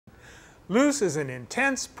LUCE is an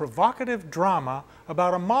intense, provocative drama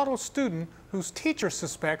about a model student whose teacher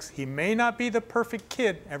suspects he may not be the perfect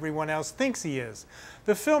kid everyone else thinks he is.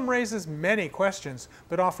 The film raises many questions,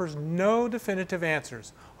 but offers no definitive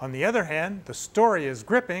answers. On the other hand, the story is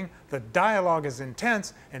gripping, the dialogue is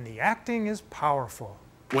intense, and the acting is powerful.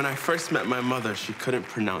 When I first met my mother, she couldn't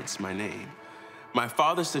pronounce my name. My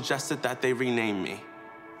father suggested that they rename me.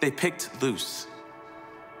 They picked LUCE,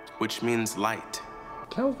 which means light.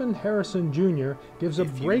 Kelvin Harrison Jr. gives a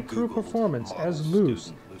breakthrough performance as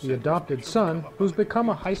LUCE, the adopted son who's become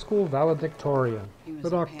a high school valedictorian.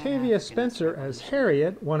 But Octavia Spencer as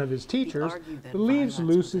Harriet, one of his teachers, believes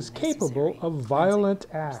LUCE is capable of violent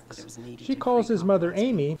acts. She calls his mother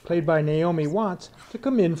Amy, played by Naomi Watts, to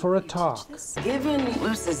come in for a talk. Given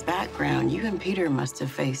LUCE's background, you and Peter must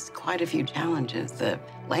have faced quite a few challenges. The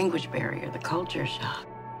language barrier, the culture shock.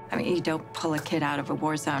 I mean, you don't pull a kid out of a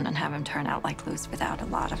war zone and have him turn out like LUCE without a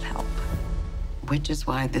lot of help. Which is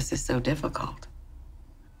why this is so difficult.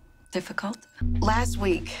 Difficult? Last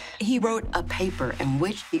week, he wrote a paper in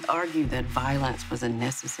which he argued that violence was a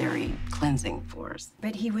necessary cleansing force.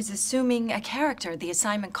 But he was assuming a character. The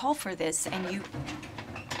assignment called for this, and you...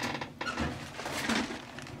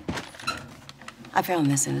 I found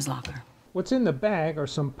this in his locker. What's in the bag are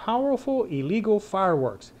some powerful illegal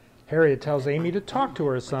fireworks. Harriet tells Amy to talk to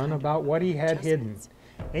her son about what he had hidden.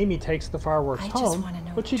 Amy takes the fireworks home,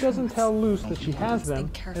 but she doesn't tell LUCE that she has them,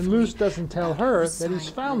 and LUCE doesn't tell her that he's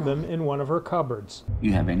found them in one of her cupboards.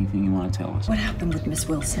 You have anything you want to tell us? What happened with Miss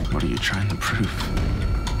Wilson? What are you trying to prove?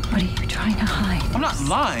 What are you trying to hide? I'm not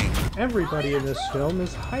lying. Everybody in this film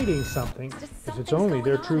is hiding something, if it's only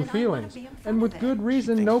their true feelings. And with good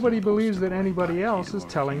reason, nobody believes that anybody else is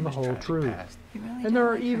telling the whole truth. And there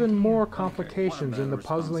are even more complications in the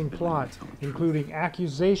puzzling plot, including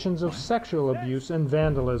accusations of sexual abuse and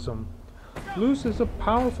vandalism. LUCE is a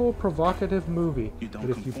powerful, provocative movie, but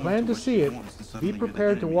if you plan to see it, be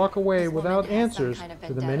prepared to walk away without answers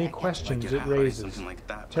to the many questions it raises.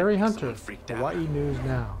 Terry Hunter, Hawaii News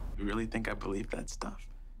Now. You really think I believe that stuff?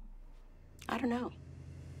 I don't know.